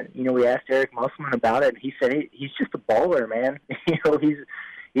well. And, we asked Eric Musselman about it, and he said, hey, he's just a baller, man.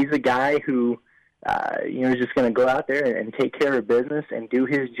 He's a guy who, is just going to go out there and take care of business and do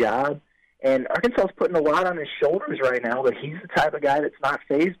his job. And Arkansas is putting a lot on his shoulders right now, but he's the type of guy that's not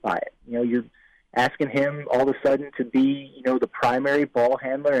fazed by it. You're asking him all of a sudden to be, the primary ball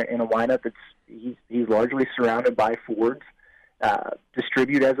handler in a lineup that's he's largely surrounded by forwards,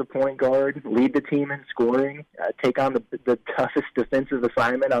 distribute as a point guard, lead the team in scoring, take on the toughest defensive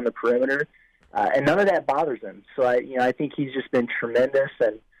assignment on the perimeter, and none of that bothers him. So I think he's just been tremendous,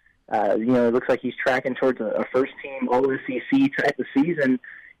 and it looks like he's tracking towards a first-team All-SEC type of season.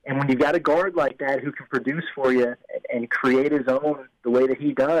 And when you've got a guard like that who can produce for you and create his own the way that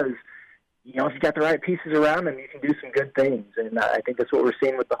he does, if you've got the right pieces around him, you can do some good things. And I think that's what we're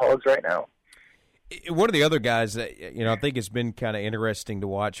seeing with the Hogs right now. One of the other guys that, I think it's been kind of interesting to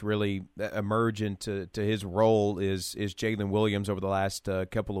watch really emerge into his role is Jalen Williams over the last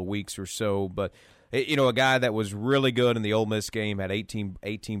couple of weeks or so. But, a guy that was really good in the Ole Miss game, had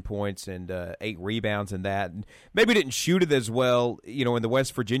 18 points and 8 rebounds in that. And maybe didn't shoot it as well, in the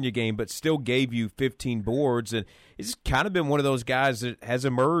West Virginia game, but still gave you 15 boards. And he's kind of been one of those guys that has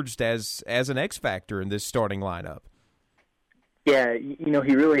emerged as an X factor in this starting lineup. Yeah,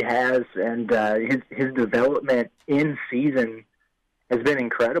 he really has, and his development in season has been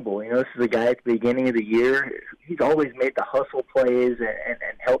incredible. This is a guy at the beginning of the year. He's always made the hustle plays and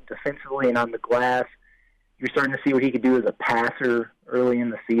helped defensively and on the glass. You're starting to see what he could do as a passer early in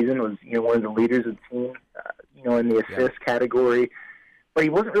the season. Was one of the leaders of the team, in the assist category. But he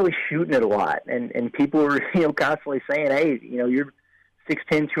wasn't really shooting it a lot, and people were constantly saying, "Hey, you're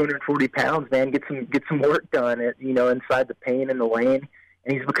 6'10", 240 pounds, man. Get some work done inside the paint and the lane."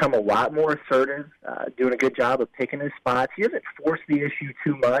 And he's become a lot more assertive, doing a good job of picking his spots. He doesn't force the issue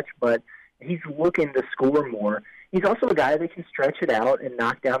too much, but he's looking to score more. He's also a guy that can stretch it out and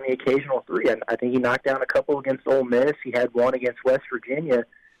knock down the occasional three. I think he knocked down a couple against Ole Miss. He had one against West Virginia.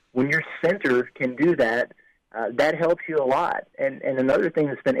 When your center can do that, that helps you a lot. And another thing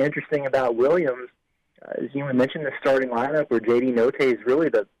that's been interesting about Williams is, we mentioned the starting lineup where J.D. Note is really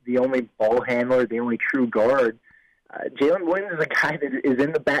the only ball handler, the only true guard. Jalen Williams is a guy that is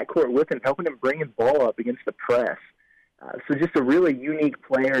in the backcourt with him, helping him bring his ball up against the press. So just a really unique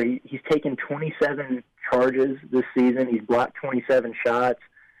player. He's taken 27 charges this season. He's blocked 27 shots.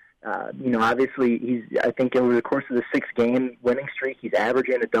 Obviously, I think over the course of the 6-game winning streak, he's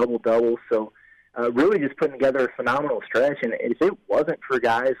averaging a double-double. So really just putting together a phenomenal stretch. And if it wasn't for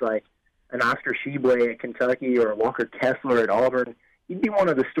guys like an Oscar Tshiebwe at Kentucky or a Walker Kessler at Auburn, he'd be one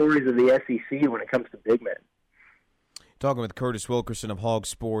of the stories of the SEC when it comes to big men. Talking with Curtis Wilkerson of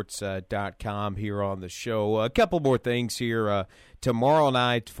hogsports.com here on the show. A couple more things here. Tomorrow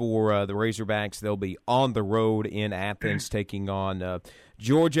night for the Razorbacks, they'll be on the road in Athens taking on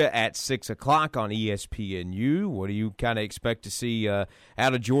Georgia at 6 o'clock on ESPNU. What do you kind of expect to see out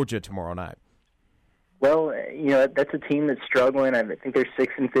of Georgia tomorrow night? Well, that's a team that's struggling. I think they're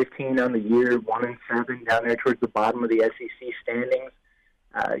 6-15 on the year, 1-7 down there towards the bottom of the SEC standings.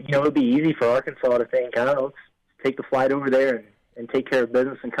 It would be easy for Arkansas to think, let's take the flight over there and take care of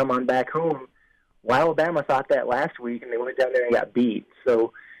business and come on back home. Well, Alabama thought that last week, and they went down there and got beat.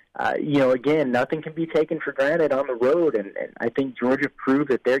 So, again, nothing can be taken for granted on the road, and I think Georgia proved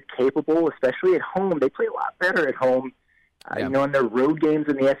that they're capable, especially at home. They play a lot better at home. In their road games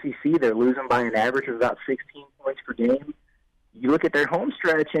in the SEC, they're losing by an average of about 16 points per game. You look at their home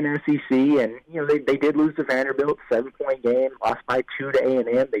stretch in SEC, and they did lose to Vanderbilt, 7-point game, lost by 2 to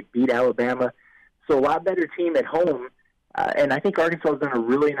A&M. They beat Alabama, so a lot better team at home. And I think Arkansas has done a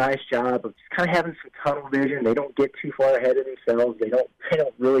really nice job of just kind of having some tunnel vision. They don't get too far ahead of themselves. They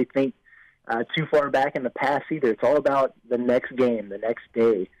don't really think too far back in the past either. It's all about the next game, the next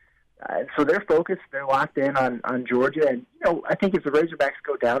day. And so they're focused, they're locked in on Georgia. And, I think if the Razorbacks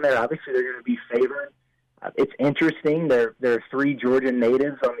go down there, obviously they're going to be favored. It's interesting. There are 3 Georgia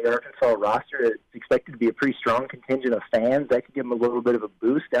natives on the Arkansas roster. It's expected to be a pretty strong contingent of fans. That could give them a little bit of a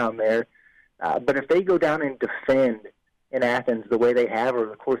boost down there. But if they go down and defend in Athens the way they have over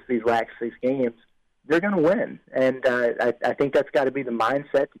the course of these last 6 games, they're going to win. And I think that's got to be the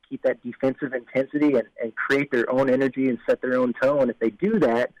mindset, to keep that defensive intensity and create their own energy and set their own tone. If they do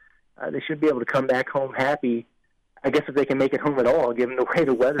that, they should be able to come back home happy. I guess if they can make it home at all, given the way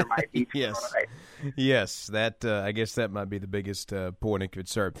the weather might be. Yes, that I guess that might be the biggest point of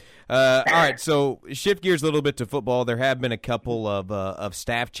concern. All right, so shift gears a little bit to football. There have been a couple of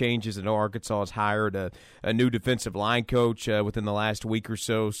staff changes. I know Arkansas has hired a new defensive line coach within the last week or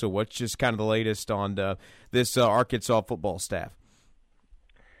so. So what's just kind of the latest on this Arkansas football staff?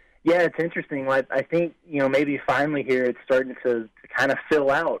 Yeah, it's interesting. I think, maybe finally here it's starting to kind of fill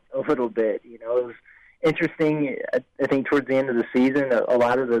out a little bit. It was interesting, I think, towards the end of the season, a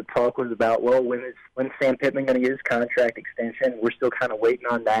lot of the talk was about, when's Sam Pittman going to get his contract extension? We're still kind of waiting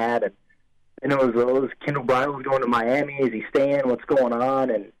on that. And it was Kendall Bridle was going to Miami. Is he staying? What's going on?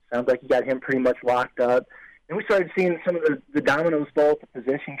 And it sounds like he got him pretty much locked up. And we started seeing some of the dominoes fall at the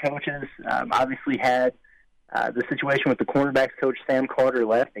position coaches. Obviously had the situation with the cornerbacks coach, Sam Carter,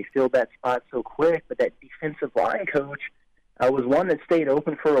 left. They filled that spot so quick, but that defensive line coach was one that stayed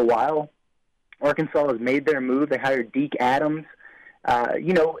open for a while. Arkansas has made their move. They hired Deke Adams.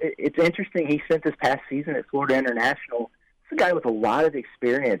 It's interesting. He spent this past season at Florida International. He's a guy with a lot of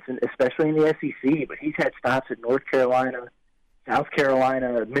experience, and especially in the SEC, but he's had stops at North Carolina, South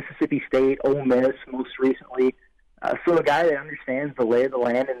Carolina, Mississippi State, Ole Miss most recently. So a guy that understands the lay of the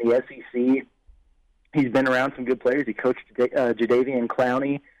land in the SEC. He's been around some good players. He coached Jadeveon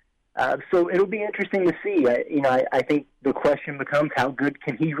Clowney. So it'll be interesting to see. I think the question becomes, how good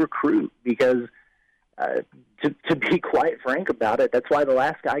can he recruit? Because to be quite frank about it, that's why the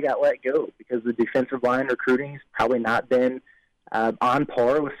last guy got let go, because the defensive line recruiting has probably not been on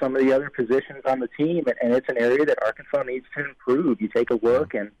par with some of the other positions on the team, and it's an area that Arkansas needs to improve. You take a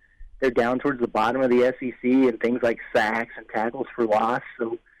look, and they're down towards the bottom of the SEC in things like sacks and tackles for loss.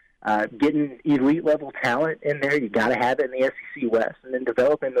 So getting elite-level talent in there, you got to have it in the SEC West, and then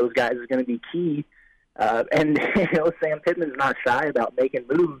developing those guys is going to be key. And Sam Pittman's not shy about making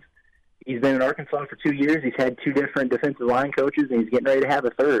moves. He's been in Arkansas for 2 years. He's had 2 different defensive line coaches, and he's getting ready to have a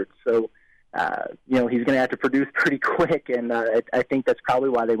third. So, he's going to have to produce pretty quick, and I think that's probably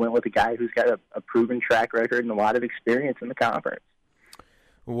why they went with a guy who's got a proven track record and a lot of experience in the conference.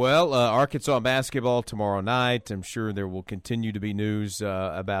 Well, Arkansas basketball tomorrow night. I'm sure there will continue to be news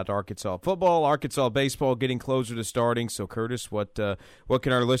about Arkansas football. Arkansas baseball getting closer to starting. So, Curtis, what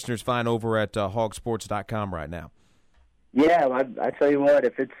can our listeners find over at hogsports.com right now? Yeah, I tell you what,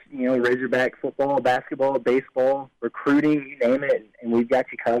 if it's Razorback football, basketball, baseball, recruiting, you name it, and we've got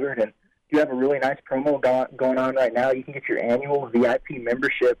you covered. And you have a really nice promo going on right now. You can get your annual VIP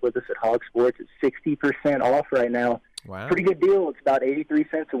membership with us at Hog Sports. It's 60% off right now. Wow. Pretty good deal. It's about 83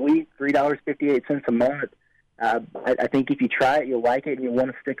 cents a week, $3.58 a month. I think if you try it, you'll like it, and you'll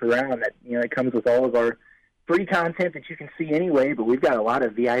want to stick around. That it comes with all of our free content that you can see anyway, but we've got a lot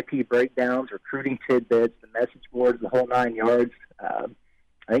of VIP breakdowns, recruiting tidbits, the message boards, the whole 9 yards. I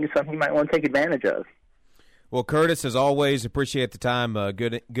think it's something you might want to take advantage of. Well, Curtis, as always, appreciate the time.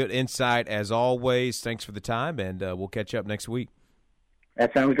 Good insight as always. Thanks for the time, and we'll catch up next week.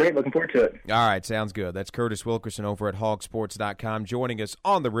 That sounds great. Looking forward to it. All right, sounds good. That's Curtis Wilkerson over at hogsports.com joining us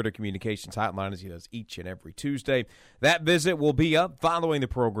on the Ritter Communications Hotline as he does each and every Tuesday. That visit will be up following the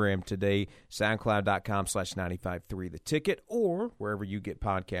program today, soundcloud.com/953 The Ticket, or wherever you get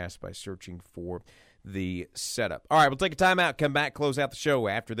podcasts by searching for the setup. All right, we'll take a timeout, come back, close out the show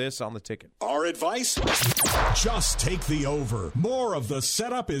after this on the ticket. Our advice? Just take the over. More of the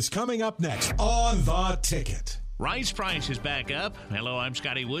setup is coming up next on the ticket. Rice price is back up. Hello, I'm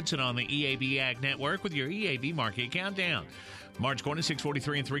Scotty Woodson on the EAB Ag Network with your EAB Market Countdown. March corn at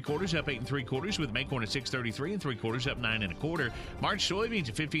 6.43 3/4, up 8 3/4, with May corn at 6.33 3/4, up 9 1/4. March soybeans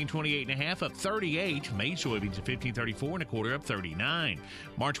at 15.28 1/2, up 38. May soybeans at 15.34 1/4, up 39.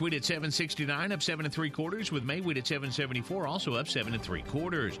 March wheat at 7.69, up 7 3/4, with May wheat at 7.74, also up 7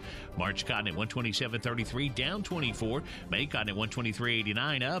 3/4. March cotton at 127.33, down 24. May cotton at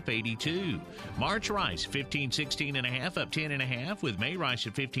 123.89, up 82. March rice 15.16 1/2, up 10 1/2, with May rice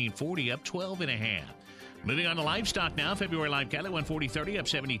at 15.40, up 12 1/2. Moving on to livestock now. February live cattle at 140.30, up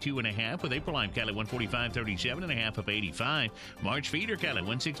 72 1/2, with April live cattle at 145.37 1/2, up 85. March feeder cattle at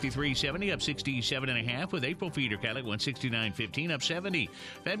 163.70, up 67 1/2, with April feeder cattle at 169.15, up 70.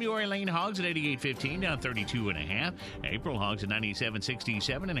 February lean hogs at 88.15, down 32 1/2. April hogs at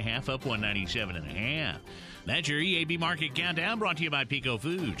 97.67 1/2, up 197 1/2. That's your EAB Market Countdown, brought to you by Pico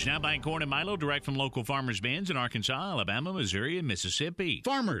Foods. Now buying corn and Milo direct from local farmers' bins in Arkansas, Alabama, Missouri, and Mississippi.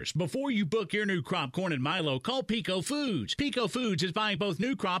 Farmers, before you book your new crop corn and Milo, call Pico Foods. Pico Foods is buying both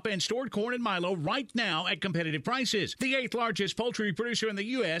new crop and stored corn and Milo right now at competitive prices. The 8th largest poultry producer in the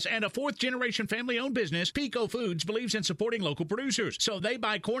U.S. and a 4th-generation family-owned business, Pico Foods believes in supporting local producers. So they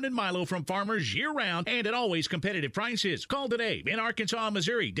buy corn and Milo from farmers year-round and at always competitive prices. Call today in Arkansas,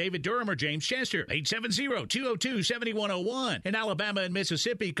 Missouri, David Durham or James Chester, 870-202-7101. In Alabama and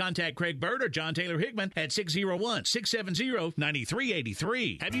Mississippi, contact Craig Bird or John Taylor Hickman at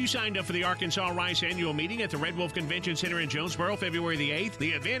 601-670-9383. Have you signed up for the Arkansas Rice Annual Meeting at the Red Wolf Convention Center in Jonesboro, February the 8th?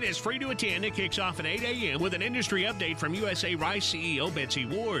 The event is free to attend. It kicks off at 8 a.m. with an industry update from USA Rice CEO Betsy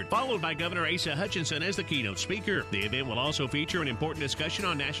Ward, followed by Governor Asa Hutchinson as the keynote speaker. The event will also feature an important discussion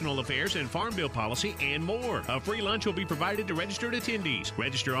on national affairs and farm bill policy and more. A free lunch will be provided to registered attendees.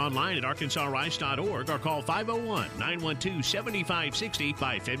 Register online at arkansasrice.org or call 501-912-7560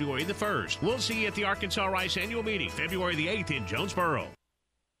 by February the 1st. We'll see you at the Arkansas Rice Annual Meeting, February the 8th in Jonesboro.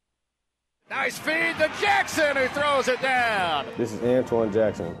 Nice feed to Jackson, who throws it down. This is Antoine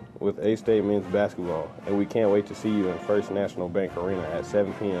Jackson with A-State Men's Basketball, and we can't wait to see you in First National Bank Arena at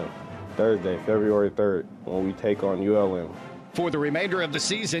 7 p.m. Thursday, February 3rd, when we take on ULM. For the remainder of the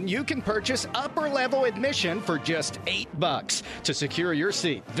season, you can purchase upper-level admission for just $8. To secure your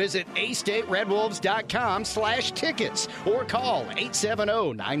seat, visit astateredwolves.com/tickets or call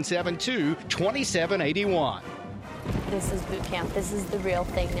 870-972-2781. This is boot camp. This is the real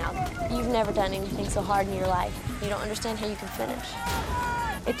thing now. You've never done anything so hard in your life. You don't understand how you can finish.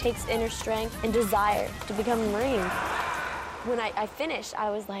 It takes inner strength and desire to become a Marine. When I finished,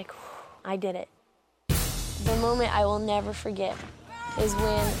 I was like, I did it. The moment I will never forget is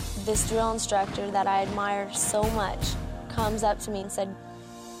when this drill instructor that I admire so much comes up to me and said,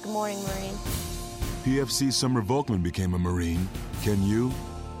 "Good morning, Marine." PFC Summer Volkman became a Marine. Can you?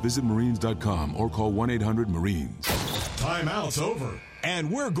 Visit Marines.com or call 1-800-MARINES. Timeout's over,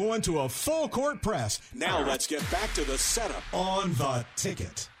 and we're going to a full court press. Now let's get back to the setup on the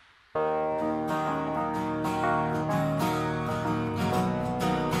ticket.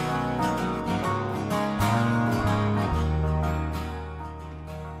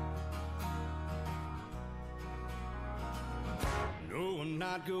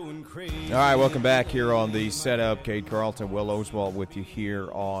 All right, welcome back here on the setup. Cade Carlton, Will Oswald with you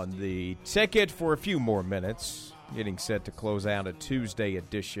here on the ticket for a few more minutes. Getting set to close out a Tuesday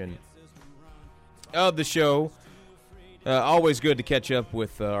edition of the show. Always good to catch up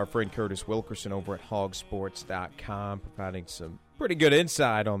with our friend Curtis Wilkerson over at hogsports.com, providing some pretty good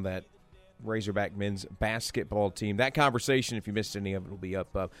insight on that Razorback men's basketball team. That conversation, if you missed any of it, will be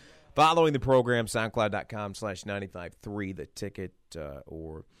up following the program, SoundCloud.com/953 the ticket,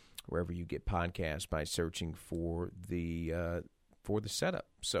 or wherever you get podcasts by searching for the setup.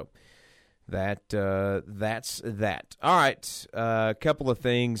 So that's that. All right, a couple of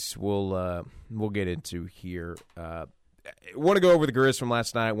things we'll get into here. Want to go over the Grizz from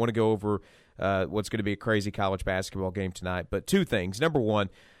last night. Want to go over what's going to be a crazy college basketball game tonight. But two things. Number one,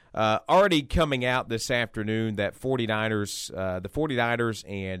 already coming out this afternoon that the 49ers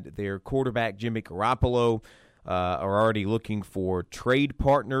and their quarterback Jimmy Garoppolo are already looking for trade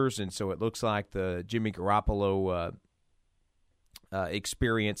partners, and so it looks like the Jimmy Garoppolo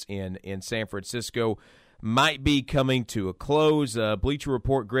experience in San Francisco might be coming to a close. Bleacher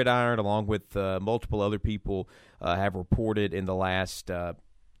Report, Gridiron, along with multiple other people have reported in the last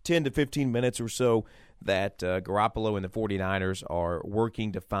 10 to 15 minutes or so that Garoppolo and the 49ers are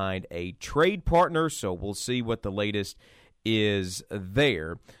working to find a trade partner, so we'll see what the latest is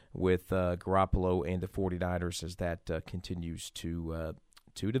there. with Garoppolo and the 49ers as that continues to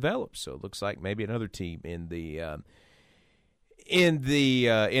develop. So it looks like maybe another team in the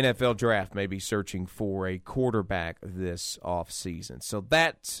NFL draft may be searching for a quarterback this offseason. So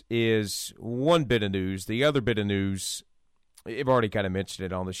that is one bit of news. The other bit of news, I've already kind of mentioned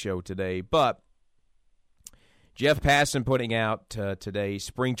it on the show today, but Jeff Passan putting out today,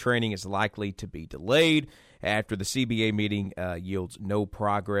 spring training is likely to be delayed after the CBA meeting yields no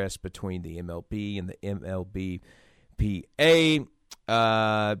progress between the MLB and the MLBPA.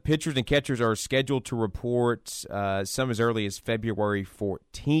 Pitchers and catchers are scheduled to report some as early as February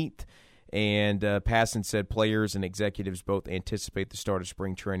 14th, and Passan said players and executives both anticipate the start of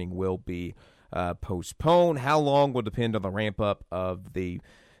spring training will be postponed. How long will depend on the ramp-up of the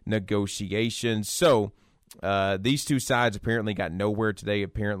negotiations. So these two sides apparently got nowhere today.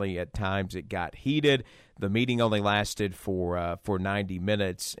 Apparently at times it got heated. The meeting only lasted for 90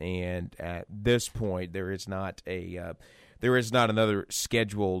 minutes, and at this point there is not another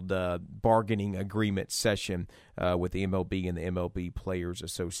scheduled bargaining agreement session with the MLB and the MLB Players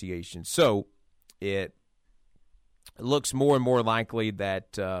Association. So it looks more and more likely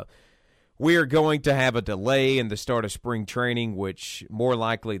that we are going to have a delay in the start of spring training, which more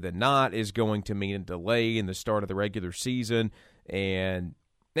likely than not is going to mean a delay in the start of the regular season. And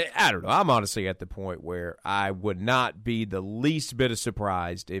I don't know. I'm honestly at the point where I would not be the least bit of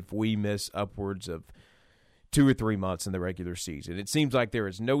surprised if we miss upwards of 2 or 3 months in the regular season. It seems like there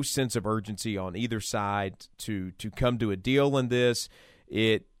is no sense of urgency on either side to come to a deal in this.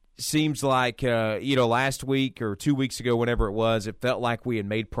 It seems like, last week or 2 weeks ago, whenever it was, it felt like we had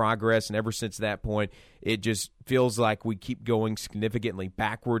made progress, and ever since that point, it just feels like we keep going significantly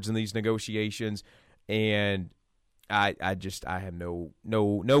backwards in these negotiations, and I have no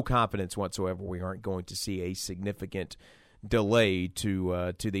confidence whatsoever we aren't going to see a significant delay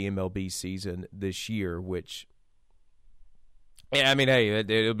to the MLB season this year, which, I mean, hey,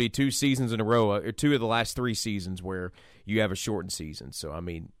 it'll be 2 seasons in a row, or 2 of the last 3 seasons where you have a shortened season. So, I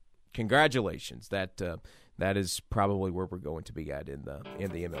mean, congratulations. That is probably where we're going to be at in the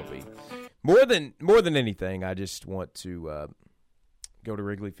MLB. More than anything, I just want to go to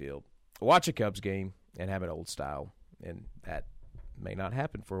Wrigley Field, watch a Cubs game, and have an old style, and that may not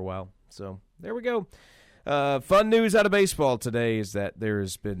happen for a while. So there we go. Fun news out of baseball today is that there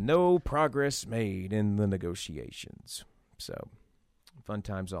has been no progress made in the negotiations. So fun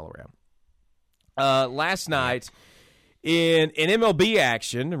times all around. Last night in NBA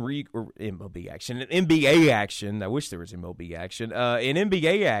action, NBA action, I wish there was MLB action. In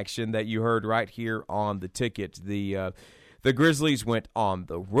NBA action that you heard right here on the ticket, the Grizzlies went on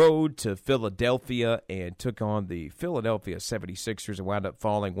the road to Philadelphia and took on the Philadelphia 76ers and wound up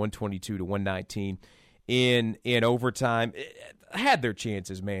falling 122-119 in overtime. Had their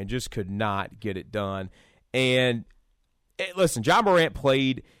chances, man, just could not get it done. And listen, Ja Morant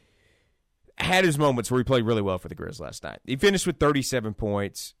had his moments where he played really well for the Grizz last night. He finished with 37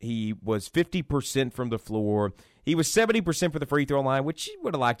 points. He was 50% from the floor. He was 70% for the free throw line, which he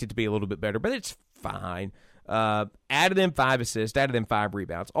would have liked it to be a little bit better, but it's fine. Added in 5 assists, added in 5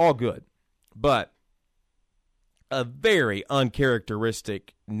 rebounds, all good. But a very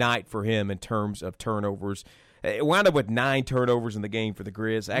uncharacteristic night for him in terms of turnovers. It wound up with 9 turnovers in the game for the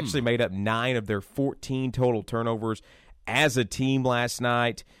Grizz. Actually made up 9 of their 14 total turnovers as a team last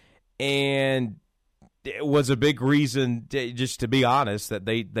night. And it was a big reason, just to be honest, that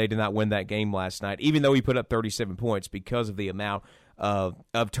they did not win that game last night, even though he put up 37 points because of the amount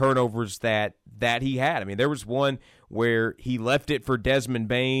of turnovers that he had. I mean, there was one where he left it for Desmond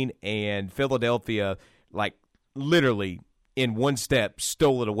Bane, and Philadelphia, like, literally in one step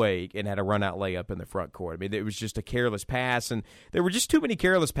stole it away and had a run-out layup in the front court. I mean, it was just a careless pass, and there were just too many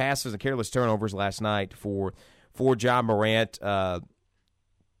careless passes and careless turnovers last night for Ja Morant. Had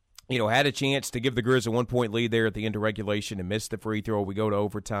a chance to give the Grizz a 1-point lead there at the end of regulation and missed the free throw. We go to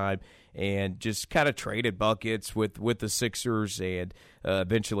overtime and just kind of traded buckets with the Sixers, and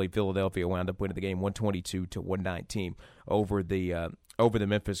eventually Philadelphia wound up winning the game 122-119 over the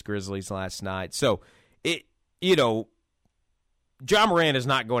Memphis Grizzlies last night. So, Ja Morant is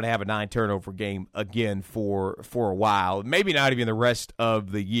not going to have a 9-turnover game again for a while, maybe not even the rest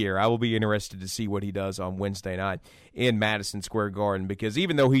of the year. I will be interested to see what he does on Wednesday night in Madison Square Garden, because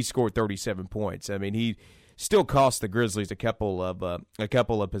even though he scored 37 points, I mean, he still cost the Grizzlies a couple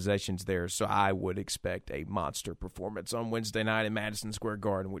of possessions there. So I would expect a monster performance on Wednesday night in Madison Square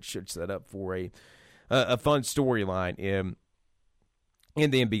Garden, which should set up for a fun storyline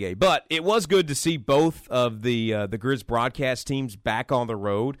in the NBA. But it was good to see both of the Grizz broadcast teams back on the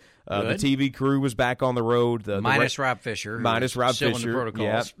road. The TV crew was back on the road. Minus Rob Fisher. Minus Rob still Fisher. In the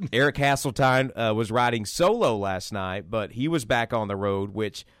protocols. Yeah. Eric Hasseltine was riding solo last night, but he was back on the road,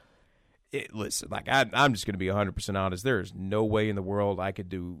 which, listen, like I'm just going to be 100% honest. There is no way in the world I could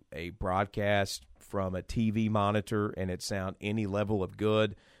do a broadcast from a TV monitor and it sound any level of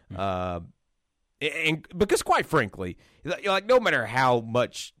good. And because, quite frankly, like no matter how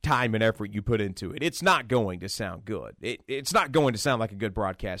much time and effort you put into it, it's not going to sound good. It's not going to sound like a good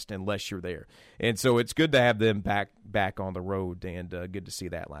broadcast unless you're there. And so it's good to have them back on the road, and good to see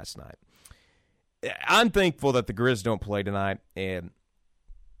that last night. I'm thankful that the Grizz don't play tonight, and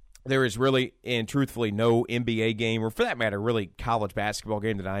there is really and truthfully no NBA game, or for that matter, really college basketball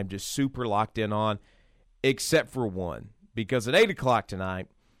game that I'm just super locked in on, except for one. Because at 8 o'clock tonight,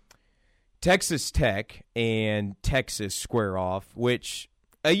 Texas Tech and Texas square off, which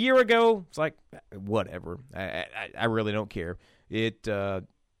a year ago, it's like, whatever. I really don't care. It's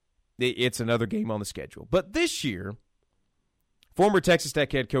another game on the schedule. But this year, former Texas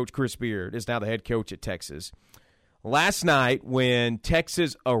Tech head coach Chris Beard is now the head coach at Texas. Last night, when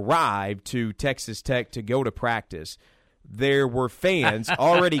Texas arrived to Texas Tech to go to practice, there were fans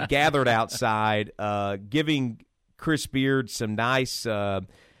already gathered outside giving Chris Beard some nice hand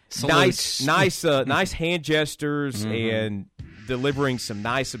gestures and delivering some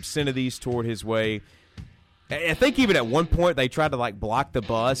nice obscenities toward his way. I think even at one point they tried to block the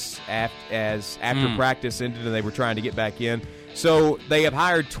bus after practice ended and they were trying to get back in. So they have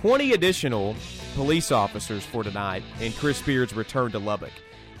hired 20 additional police officers for tonight in Chris Beard's return to Lubbock.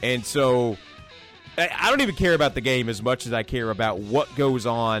 And so I don't even care about the game as much as I care about what goes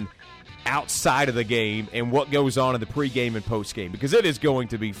on outside of the game and what goes on in the pregame and postgame, because it is going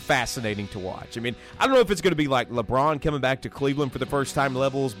to be fascinating to watch. I mean, I don't know if it's going to be like LeBron coming back to Cleveland for the first time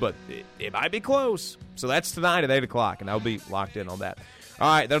levels, but it might be close. So that's tonight at 8 o'clock, and I'll be locked in on that.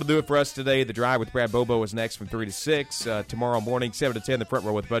 All right, that'll do it for us today. The Drive with Brad Bobo is next from 3 to 6. Tomorrow morning, 7 to 10, the Front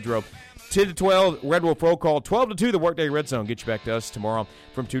Row with Budrow. 10 to 12, Red Wolf Roll Call. 12 to 2, the Workday Red Zone. Get you back to us tomorrow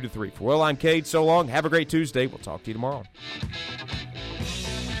from 2 to 3. For Will, I'm Cade. So long. Have a great Tuesday. We'll talk to you tomorrow.